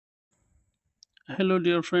Hello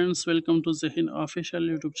dear friends, welcome to Zaheen official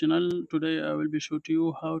YouTube channel. Today I will be show to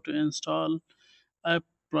you how to install app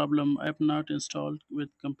not installed with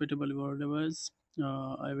compatible your device.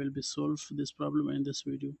 I will be solve this problem in this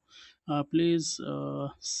video. Please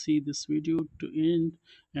see this video to end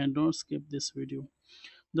and don't skip this video.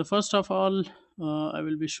 The first of all, I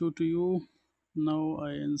will be show to you. Now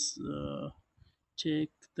check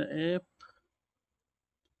the app.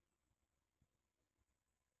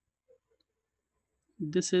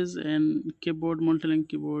 This is an keyboard multi-link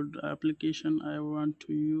keyboard application. I want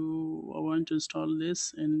to install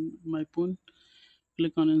this in my phone.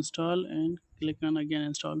 Click on install and click on again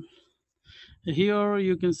install. Here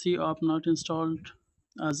you can see app not installed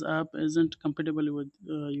as app isn't compatible with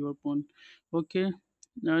your phone. Okay,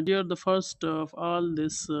 now dear, the first of all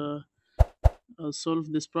this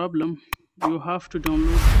solve this problem. You have to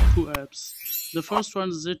download two apps. The first one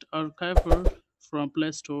is Zit Archiver from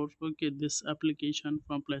Play Store. Okay, this application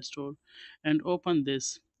from Play Store, and open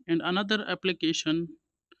this. And another application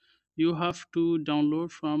you have to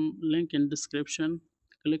download from link in description.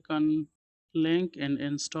 Click on link and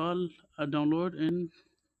install a download and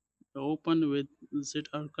open with Zit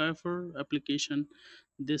Archiver application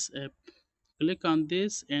this app. Click on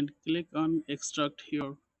this and click on extract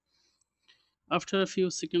here. After a few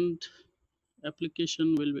seconds,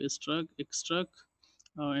 application will be extract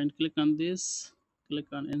and click on this, click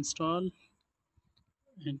on install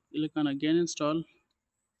and click on again install.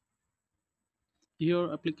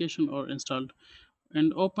 Your application or installed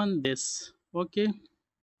and open this. Okay,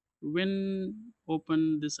 when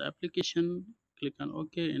open this application, click on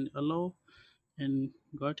OK and allow and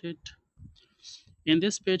got it. In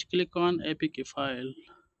this page, click on APK file.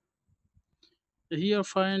 Here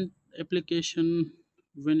find application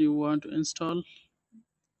when you want to install.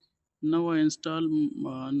 Now I install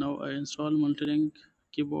multi-link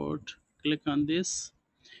keyboard. Click on this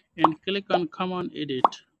and click on command edit.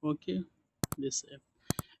 Okay, this app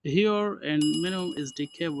here and minimum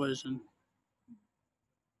SDK version.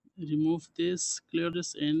 Remove this, clear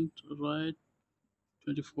this and write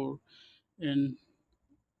 24 and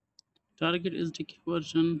target SDK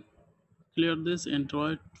version. Clear this and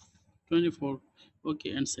write 24. Okay,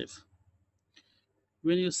 and save.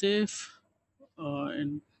 When you save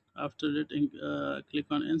and after that click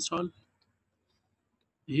on install.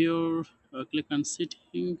 Here click on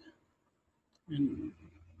setting and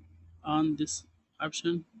on this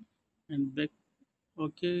option and back.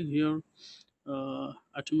 Okay, here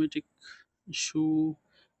automatic show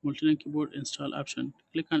multi-link keyboard install option.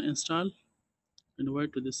 Click on install and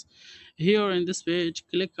wait to this. Here in this page,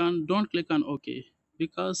 don't click on OK,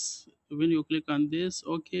 because when you click on this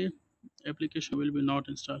OK, application will be not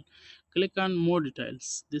installed. Click on more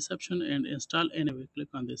details this option and install anyway. Click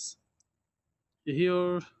on this.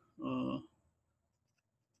 Here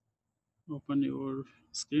open your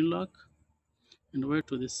screen lock and wait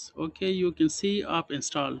to this. Okay, you can see app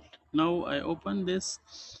installed. Now I open this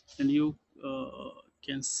and you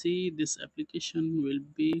can see this application will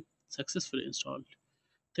be successfully installed.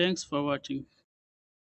 Thanks for watching.